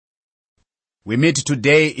We meet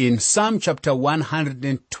today in Psalm chapter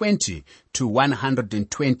 120 to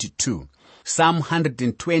 122. Psalm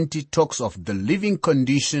 120 talks of the living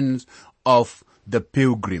conditions of the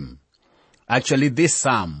pilgrim. Actually, this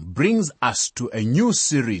psalm brings us to a new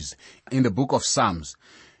series in the book of Psalms.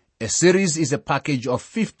 A series is a package of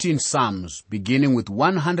 15 psalms beginning with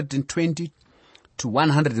 120 to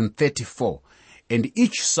 134, and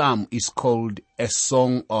each psalm is called a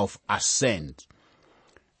song of ascent.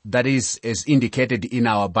 That is, as indicated in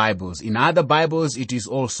our Bibles. In other Bibles, it is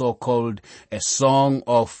also called a song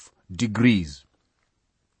of degrees.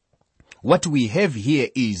 What we have here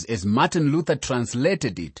is, as Martin Luther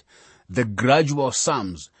translated it, the gradual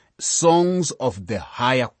psalms, songs of the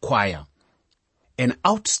higher choir. An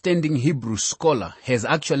outstanding Hebrew scholar has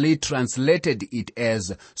actually translated it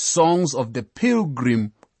as songs of the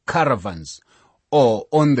pilgrim caravans or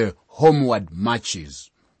on the homeward marches.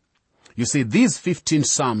 You see, these 15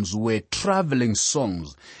 psalms were traveling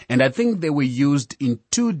songs, and I think they were used in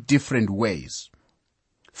two different ways.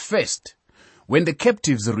 First, when the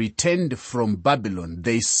captives returned from Babylon,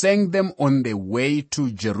 they sang them on their way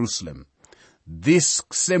to Jerusalem. This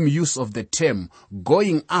same use of the term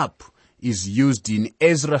going up is used in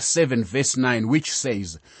Ezra 7 verse 9, which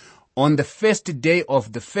says, "On the first day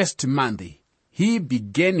of the first month, he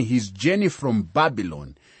began his journey from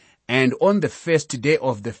Babylon, and on the first day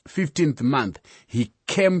of the 15th month, he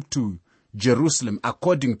came to Jerusalem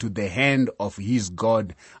according to the hand of his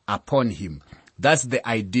God upon him." That's the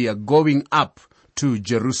idea, going up to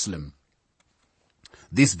Jerusalem.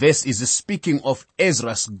 This verse is speaking of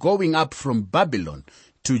Ezra's going up from Babylon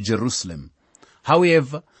to Jerusalem.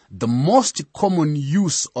 However, the most common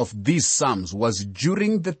use of these psalms was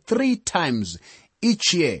during the 3 times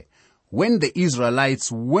each year when the Israelites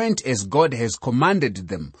went as God has commanded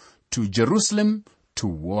them to Jerusalem to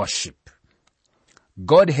worship.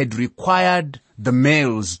 God had required the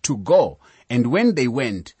males to go, and when they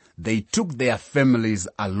went, they took their families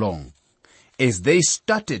along. As they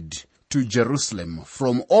started to Jerusalem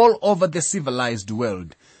from all over the civilized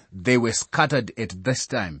world, they were scattered at this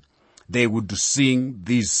time. They would sing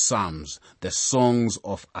these psalms, the songs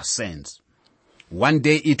of ascent. One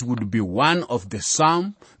day it would be one of the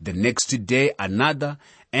psalm, the next day another,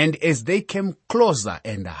 and as they came closer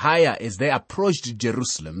and higher as they approached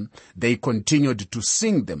Jerusalem, they continued to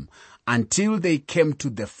sing them until they came to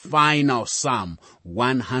the final psalm,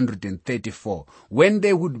 134, when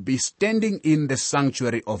they would be standing in the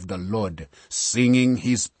sanctuary of the Lord, singing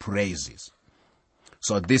his praises.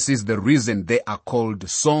 So this is the reason they are called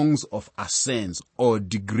songs of ascents or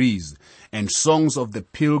degrees and songs of the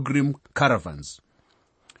pilgrim caravans.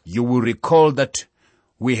 You will recall that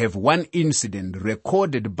we have one incident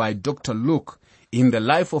recorded by Dr. Luke in the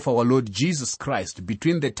life of our Lord Jesus Christ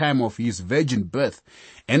between the time of his virgin birth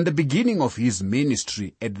and the beginning of his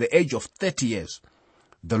ministry at the age of 30 years.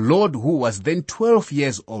 The Lord, who was then 12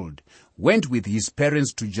 years old, went with his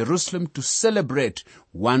parents to Jerusalem to celebrate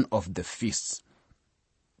one of the feasts.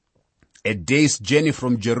 A day's journey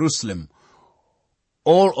from Jerusalem,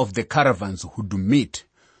 all of the caravans would meet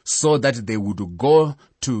so that they would go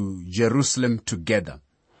to Jerusalem together.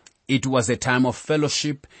 It was a time of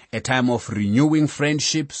fellowship, a time of renewing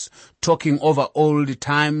friendships, talking over old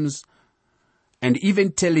times, and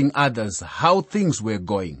even telling others how things were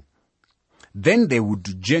going. Then they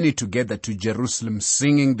would journey together to Jerusalem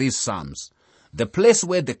singing these psalms. The place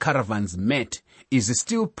where the caravans met is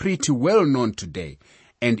still pretty well known today,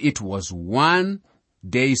 and it was one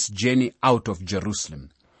day's journey out of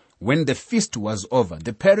Jerusalem. When the feast was over,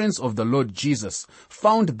 the parents of the Lord Jesus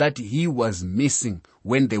found that he was missing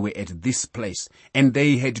when they were at this place, and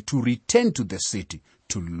they had to return to the city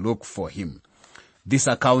to look for him. This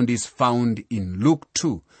account is found in Luke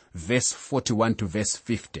 2, verse 41 to verse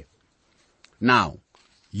 50. Now,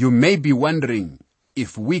 you may be wondering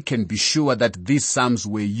if we can be sure that these psalms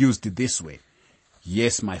were used this way.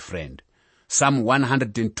 Yes, my friend. Psalm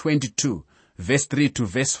 122, verse 3 to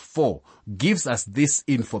verse 4 gives us this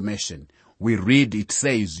information. We read, it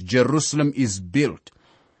says, "Jerusalem is built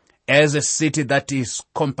as a city that is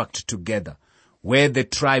compact together, where the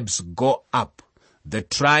tribes go up, the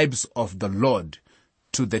tribes of the Lord,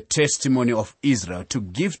 to the testimony of Israel, to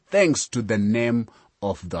give thanks to the name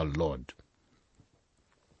of the Lord."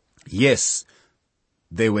 Yes,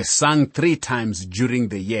 they were sung 3 times during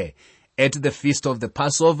the year, at the feast of the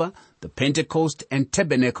Passover, the Pentecost, and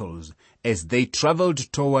Tabernacles, as they traveled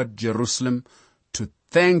toward Jerusalem to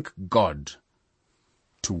thank God,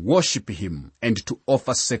 to worship him, and to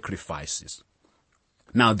offer sacrifices.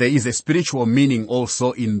 Now, there is a spiritual meaning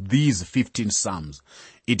also in these 15 psalms.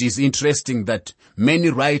 It is interesting that many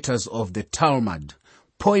writers of the Talmud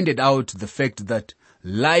pointed out the fact that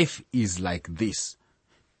life is like this.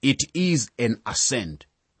 It is an ascent.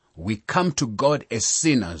 We come to God as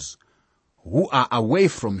sinners who are away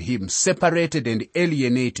from Him, separated and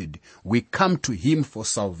alienated. We come to Him for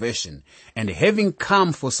salvation. And having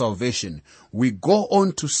come for salvation, we go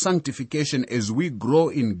on to sanctification as we grow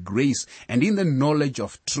in grace and in the knowledge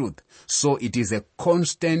of truth. So it is a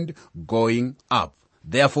constant going up.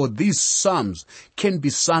 Therefore, these psalms can be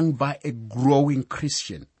sung by a growing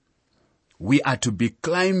Christian. We are to be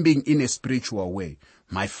climbing in a spiritual way.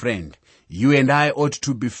 My friend, you and I ought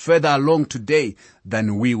to be further along today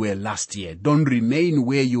than we were last year. Don't remain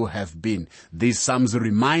where you have been. These psalms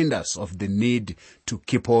remind us of the need to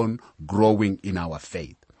keep on growing in our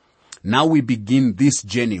faith. Now we begin this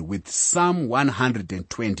journey with Psalm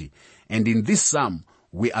 120. And in this psalm,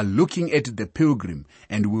 we are looking at the pilgrim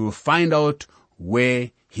and we will find out where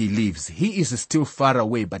he lives. He is still far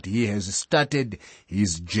away, but he has started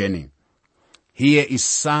his journey. Here is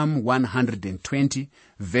Psalm 120,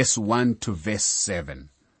 verse 1 to verse 7.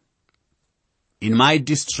 In my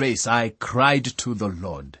distress I cried to the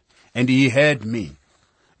Lord, and He heard me.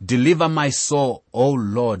 Deliver my soul, O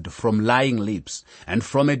Lord, from lying lips, and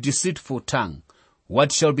from a deceitful tongue.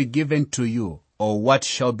 What shall be given to you, or what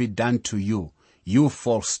shall be done to you, you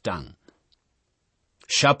false tongue?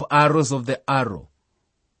 Sharp arrows of the arrow,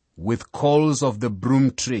 with coals of the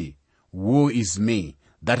broom tree, woe is me,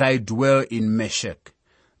 that I dwell in Meshech,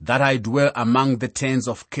 that I dwell among the tents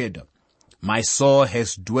of Kedar. My soul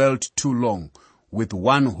has dwelt too long with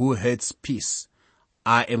one who hates peace.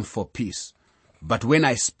 I am for peace, but when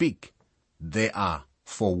I speak, they are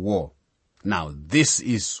for war. Now, this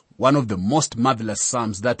is one of the most marvelous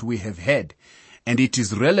psalms that we have had, and it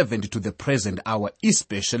is relevant to the present hour,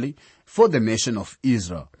 especially for the nation of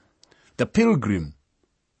Israel. The pilgrim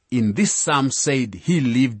in this psalm said he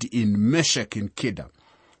lived in Meshech in Kedar.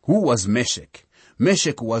 Who was Meshech?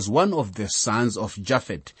 Meshech was one of the sons of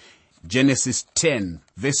Japheth. Genesis 10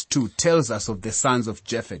 verse 2 tells us of the sons of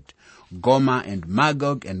Japheth: Gomer and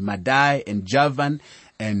Magog and Madai and Javan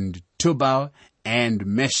and Tubal and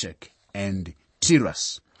Meshech and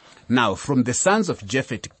Tiras. Now, from the sons of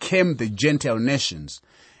Japheth came the Gentile nations,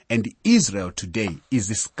 and Israel today is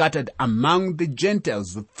scattered among the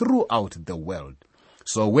Gentiles throughout the world.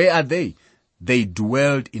 So where are they? They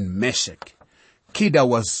dwelled in Meshech. Kedar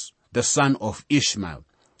was the son of Ishmael.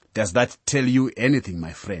 Does that tell you anything,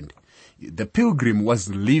 my friend? The pilgrim was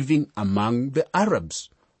living among the Arabs,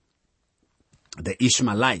 the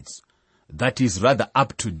Ishmaelites. That is rather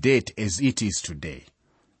up to date as it is today.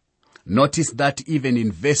 Notice that even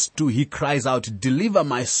in verse 2, he cries out, "Deliver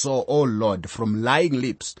my soul, O Lord, from lying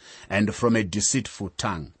lips and from a deceitful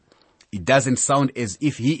tongue." It doesn't sound as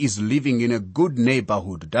if he is living in a good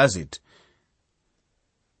neighborhood, does it?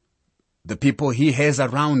 The people he has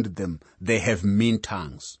around them, they have mean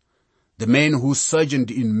tongues. The men who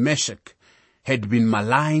sojourned in Meshech had been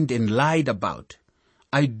maligned and lied about.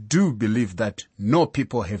 I do believe that no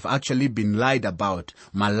people have actually been lied about,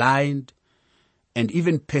 maligned, and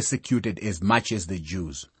even persecuted as much as the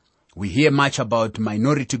Jews. We hear much about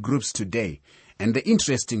minority groups today, and the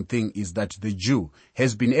interesting thing is that the Jew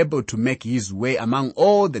has been able to make his way among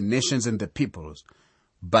all the nations and the peoples,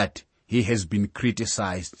 but he has been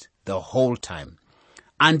criticized the whole time.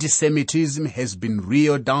 Anti-Semitism has been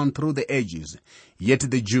reeled down through the ages, yet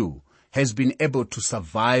the Jew has been able to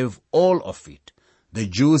survive all of it. The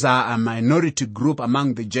Jews are a minority group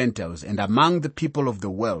among the Gentiles and among the people of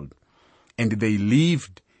the world, and they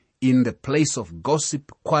lived in the place of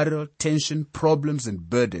gossip, quarrel, tension, problems,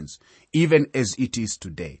 and burdens, even as it is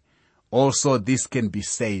today. Also, this can be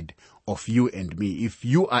said of you and me. If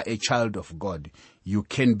you are a child of God, you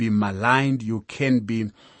can be maligned, you can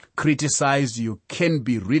be criticized, you can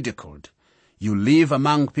be ridiculed. You live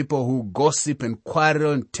among people who gossip and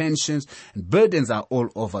quarrel and tensions and burdens are all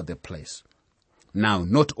over the place. Now,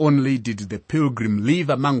 not only did the pilgrim live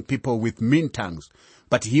among people with mean tongues,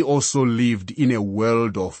 but he also lived in a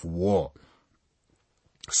world of war.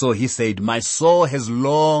 So he said, "My soul has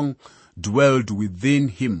long dwelled within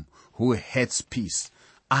him who hates peace.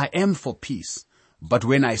 I am for peace, but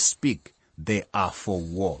when I speak, they are for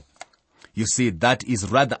war." You see, that is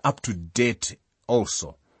rather up to date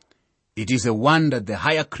also. It is a wonder the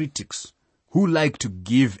higher critics who like to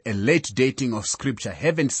give a late dating of scripture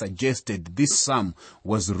haven't suggested this psalm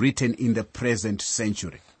was written in the present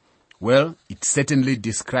century. Well, it certainly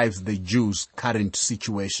describes the Jews' current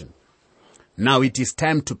situation. Now it is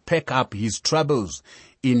time to pack up his troubles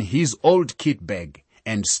in his old kit bag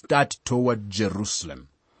and start toward Jerusalem.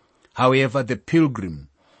 However, the pilgrim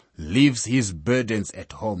leaves his burdens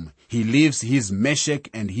at home. He leaves his Meshach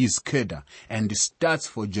and his Kedar and starts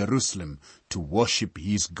for Jerusalem to worship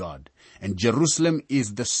his God. And Jerusalem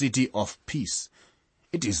is the city of peace.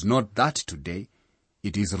 It is not that today.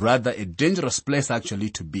 It is rather a dangerous place actually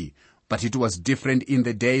to be. But it was different in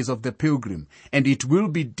the days of the Pilgrim, and it will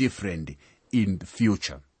be different in the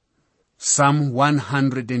future. Psalm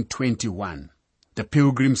 121. The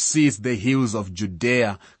Pilgrim sees the hills of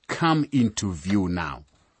Judea come into view now.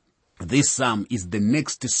 This psalm is the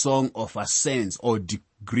next song of ascents or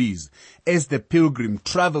degrees as the Pilgrim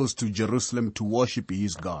travels to Jerusalem to worship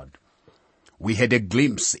his God. We had a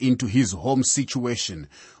glimpse into his home situation,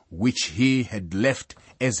 which he had left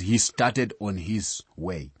as he started on his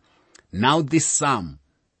way. Now this psalm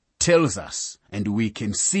tells us, and we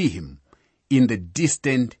can see him in the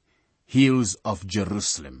distant hills of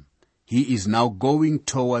Jerusalem. He is now going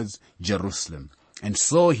towards Jerusalem. And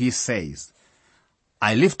so he says,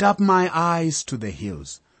 I lift up my eyes to the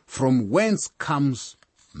hills, from whence comes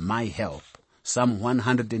my help. Psalm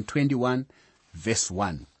 121, verse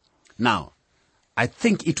 1. Now, I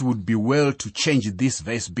think it would be well to change this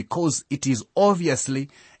verse because it is obviously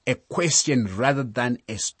a question rather than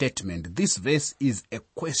a statement. This verse is a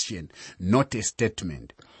question, not a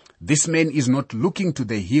statement. This man is not looking to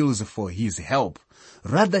the hills for his help.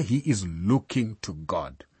 Rather, he is looking to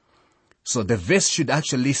God. So the verse should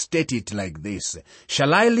actually state it like this.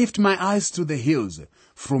 Shall I lift my eyes to the hills?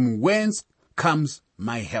 From whence comes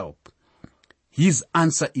my help? His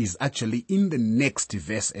answer is actually in the next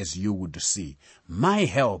verse, as you would see. My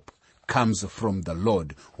help comes from the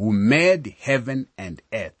Lord who made heaven and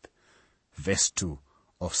earth. Verse 2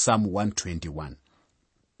 of Psalm 121.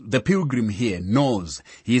 The Pilgrim here knows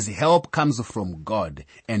his help comes from God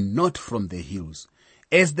and not from the hills.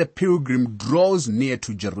 As the Pilgrim draws near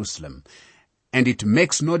to Jerusalem, and it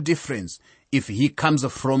makes no difference if he comes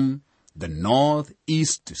from the north,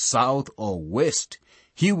 east, south, or west,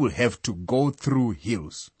 he will have to go through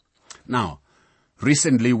hills. Now,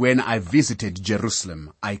 recently when I visited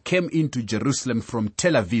Jerusalem, I came into Jerusalem from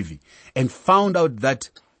Tel Aviv and found out that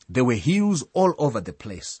there were hills all over the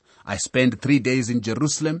place. I spent 3 days in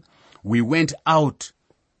Jerusalem. We went out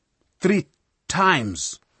 3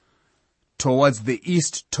 times towards the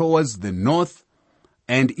east, towards the north,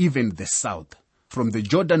 and even the south. From the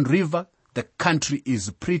Jordan River, the country is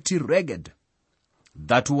pretty rugged.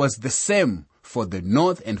 That was the same for the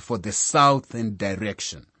north and for the southern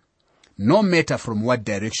direction. No matter from what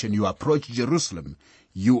direction you approach Jerusalem,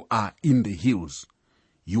 you are in the hills.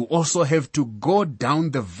 You also have to go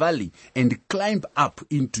down the valley and climb up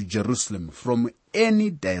into Jerusalem from any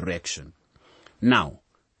direction. Now,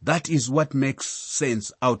 that is what makes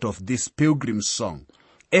sense out of this pilgrim song.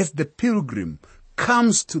 As the pilgrim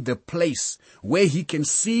comes to the place where he can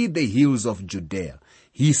see the hills of Judea,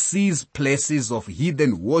 he sees places of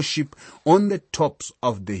heathen worship on the tops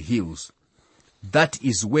of the hills. That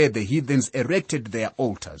is where the heathens erected their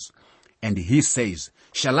altars. And he says,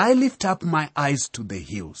 shall I lift up my eyes to the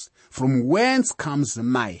hills? From whence comes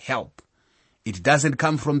my help? It doesn't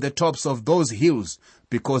come from the tops of those hills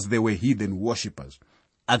because they were heathen worshippers.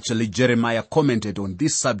 Actually, Jeremiah commented on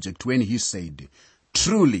this subject when he said,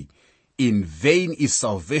 truly, in vain is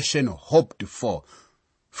salvation hoped for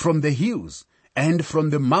from the hills and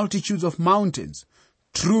from the multitudes of mountains.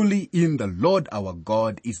 Truly in the Lord our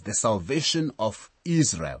God is the salvation of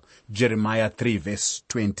Israel. Jeremiah 3 verse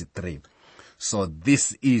 23. So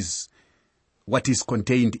this is what is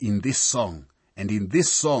contained in this song. And in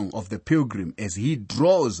this song of the pilgrim, as he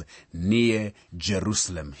draws near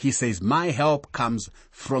Jerusalem, he says, my help comes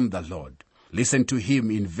from the Lord. Listen to him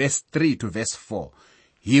in verse 3 to verse 4.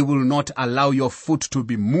 He will not allow your foot to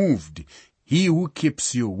be moved. He who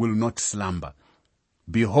keeps you will not slumber.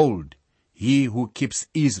 Behold, he who keeps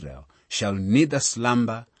Israel shall neither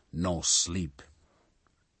slumber nor sleep.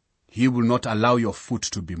 He will not allow your foot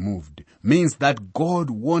to be moved. Means that God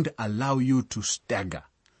won't allow you to stagger.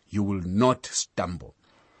 You will not stumble.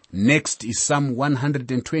 Next is Psalm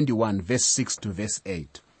 121 verse 6 to verse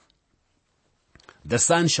 8. The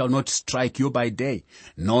sun shall not strike you by day,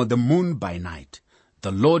 nor the moon by night.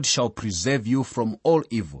 The Lord shall preserve you from all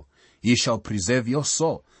evil. He shall preserve your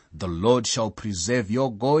soul. The Lord shall preserve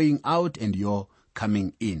your going out and your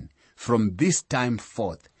coming in, from this time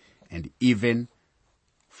forth and even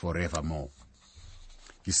forevermore.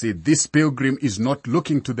 You see, this pilgrim is not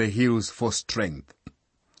looking to the hills for strength.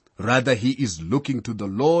 Rather, he is looking to the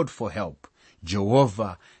Lord for help.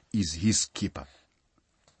 Jehovah is his keeper.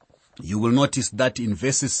 You will notice that in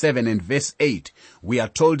verses 7 and verse 8, we are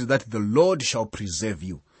told that the Lord shall preserve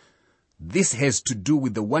you. This has to do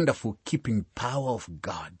with the wonderful keeping power of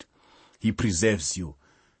God. He preserves you.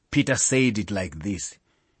 Peter said it like this: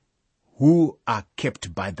 who are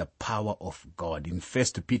kept by the power of God. In 1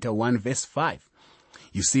 Peter 1 verse 5.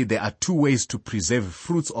 You see, there are two ways to preserve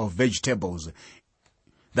fruits or vegetables.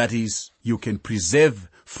 That is, you can preserve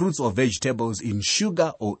fruits or vegetables in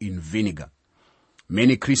sugar or in vinegar.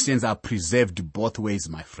 Many Christians are preserved both ways,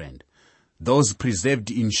 my friend. Those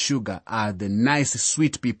preserved in sugar are the nice,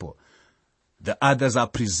 sweet people. The others are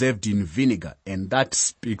preserved in vinegar, and that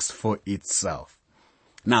speaks for itself.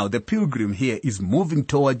 Now, the pilgrim here is moving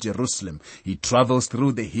toward Jerusalem. He travels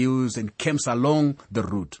through the hills and camps along the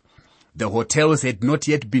route. The hotels had not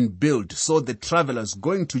yet been built, so the travelers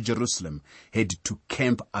going to Jerusalem had to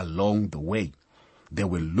camp along the way. They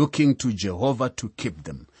were looking to Jehovah to keep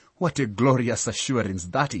them. What a glorious assurance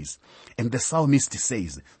that is. And the psalmist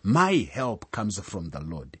says, my help comes from the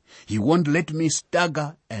Lord. He won't let me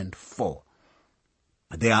stagger and fall.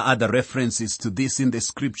 There are other references to this in the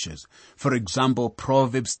scriptures. For example,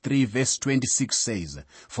 Proverbs 3 verse 26 says,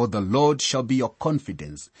 for the Lord shall be your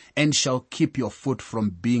confidence and shall keep your foot from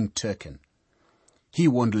being taken. He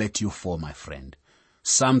won't let you fall, my friend.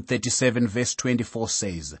 Psalm 37 verse 24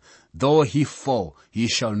 says, though he fall, he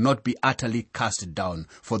shall not be utterly cast down,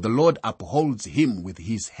 for the Lord upholds him with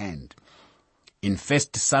his hand. In 1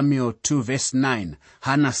 Samuel 2 verse 9,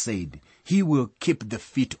 Hannah said, he will keep the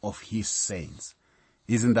feet of his saints.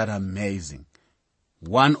 Isn't that amazing?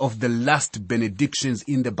 One of the last benedictions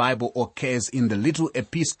in the Bible occurs in the little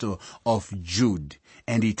epistle of Jude.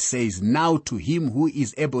 And it says, now to him who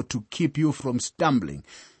is able to keep you from stumbling,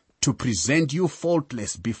 to present you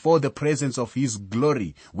faultless before the presence of his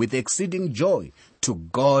glory with exceeding joy, to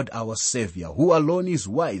God our Savior, who alone is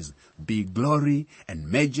wise, be glory and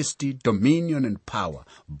majesty, dominion and power,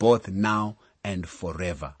 both now and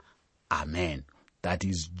forever. Amen. That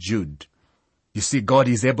is Jude. You see, God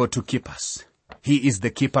is able to keep us. He is the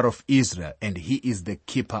keeper of Israel, and he is the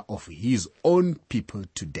keeper of his own people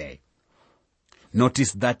today.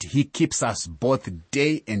 Notice that he keeps us both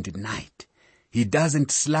day and night. He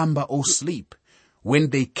doesn't slumber or sleep.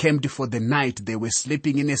 When they camped for the night, they were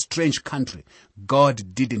sleeping in a strange country.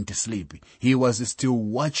 God didn't sleep. He was still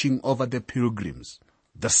watching over the pilgrims.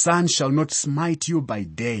 The sun shall not smite you by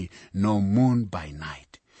day, nor moon by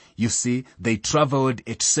night. You see, they traveled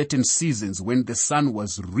at certain seasons when the sun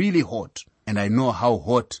was really hot. And I know how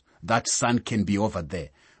hot that sun can be over there.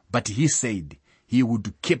 But he said he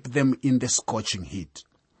would keep them in the scorching heat.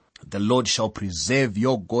 The Lord shall preserve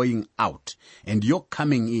your going out and your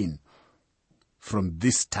coming in from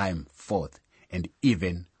this time forth and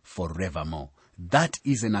even forevermore. That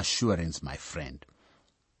is an assurance, my friend.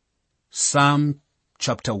 Psalm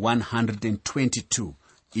chapter 122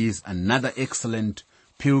 is another excellent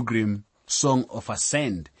pilgrim song of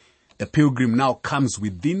ascent. The pilgrim now comes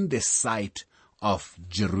within the sight of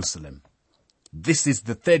Jerusalem. This is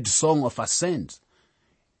the third song of ascent.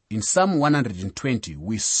 In Psalm 120,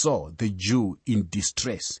 we saw the Jew in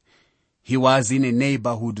distress. He was in a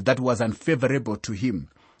neighborhood that was unfavorable to him.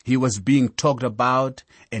 He was being talked about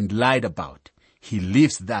and lied about. He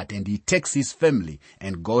leaves that and he takes his family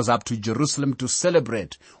and goes up to Jerusalem to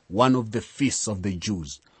celebrate one of the feasts of the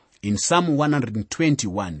Jews. In Psalm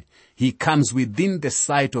 121, he comes within the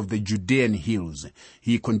sight of the Judean hills.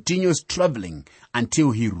 He continues traveling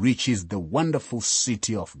until he reaches the wonderful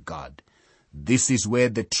city of God. This is where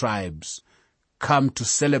the tribes come to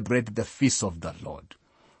celebrate the feast of the Lord.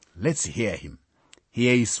 Let's hear him.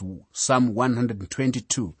 Here is Psalm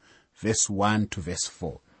 122, verse 1 to verse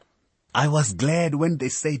 4. I was glad when they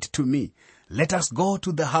said to me, let us go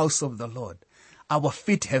to the house of the Lord. Our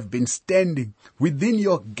feet have been standing within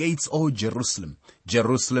your gates, O Jerusalem.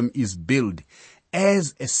 Jerusalem is built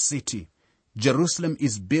as a city. Jerusalem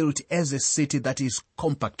is built as a city that is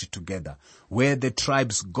compact together, where the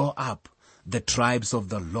tribes go up, the tribes of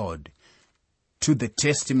the Lord, to the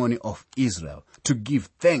testimony of Israel, to give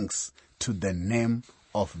thanks to the name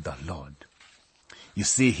of the Lord. You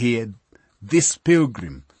see here, this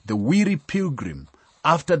pilgrim, the weary pilgrim,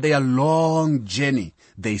 after their long journey,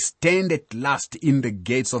 they stand at last in the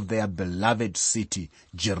gates of their beloved city,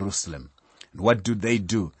 Jerusalem. And what do?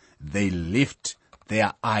 They lift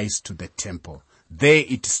their eyes to the temple. There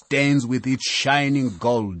it stands with its shining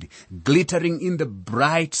gold, glittering in the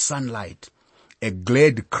bright sunlight. A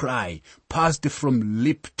glad cry passed from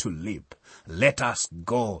lip to lip. Let us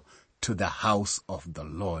go to the house of the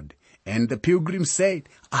Lord. And the pilgrim said,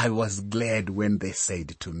 I was glad when they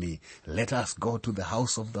said to me, let us go to the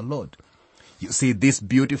house of the Lord. You see, this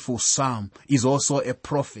beautiful psalm is also a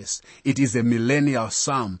prophecy. It is a millennial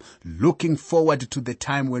psalm looking forward to the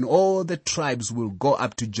time when all the tribes will go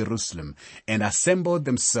up to Jerusalem and assemble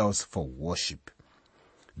themselves for worship.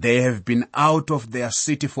 They have been out of their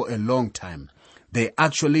city for a long time. They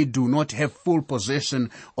actually do not have full possession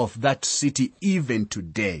of that city even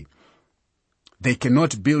today. They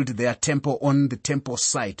cannot build their temple on the temple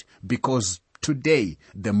site because today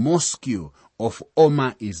the mosque of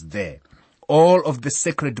Omar is there. All of the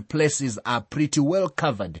sacred places are pretty well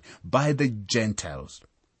covered by the Gentiles.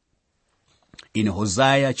 In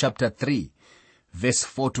Hosea chapter 3, verse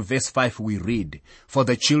 4 to verse 5 we read, "For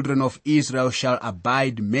the children of Israel shall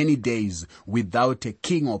abide many days without a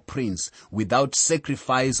king or prince, without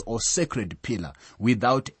sacrifice or sacred pillar,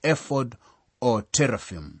 without ephod or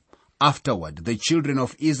teraphim. Afterward the children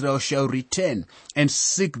of Israel shall return and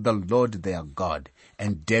seek the Lord their God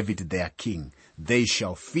and David their king. They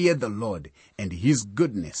shall fear the Lord and his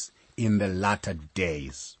goodness in the latter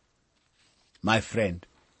days." My friend,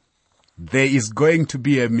 there is going to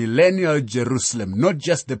be a millennial Jerusalem, not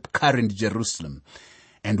just the current Jerusalem.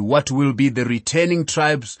 And what will be the returning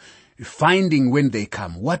tribes finding when they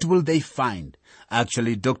come? What will they find?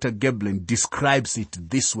 Actually, Dr. Geblen describes it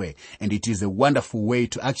this way, and it is a wonderful way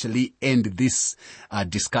to actually end this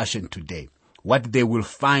discussion today. What they will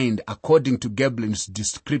find, according to Geblen's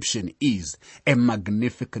description, is a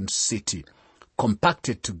magnificent city,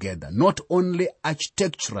 compacted together, not only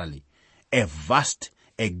architecturally, a vast,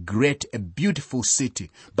 a great, a beautiful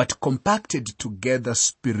city, but compacted together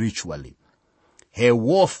spiritually. Her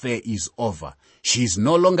warfare is over. She is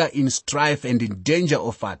no longer in strife and in danger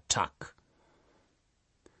of attack.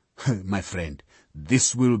 My friend,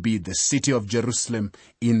 this will be the city of Jerusalem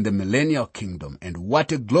in the millennial kingdom, and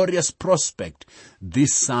what a glorious prospect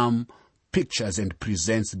this psalm pictures and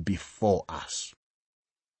presents before us.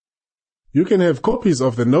 You can have copies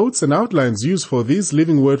of the notes and outlines used for these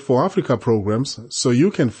Living Word for Africa programs so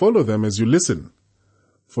you can follow them as you listen.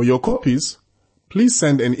 For your copies, please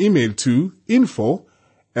send an email to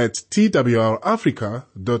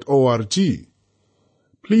info@twrafrica.org.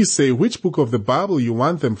 Please say which book of the Bible you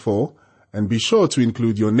want them for, and be sure to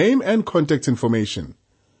include your name and contact information.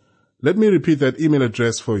 Let me repeat that email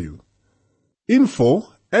address for you.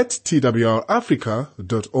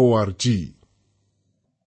 info@twrafrica.org.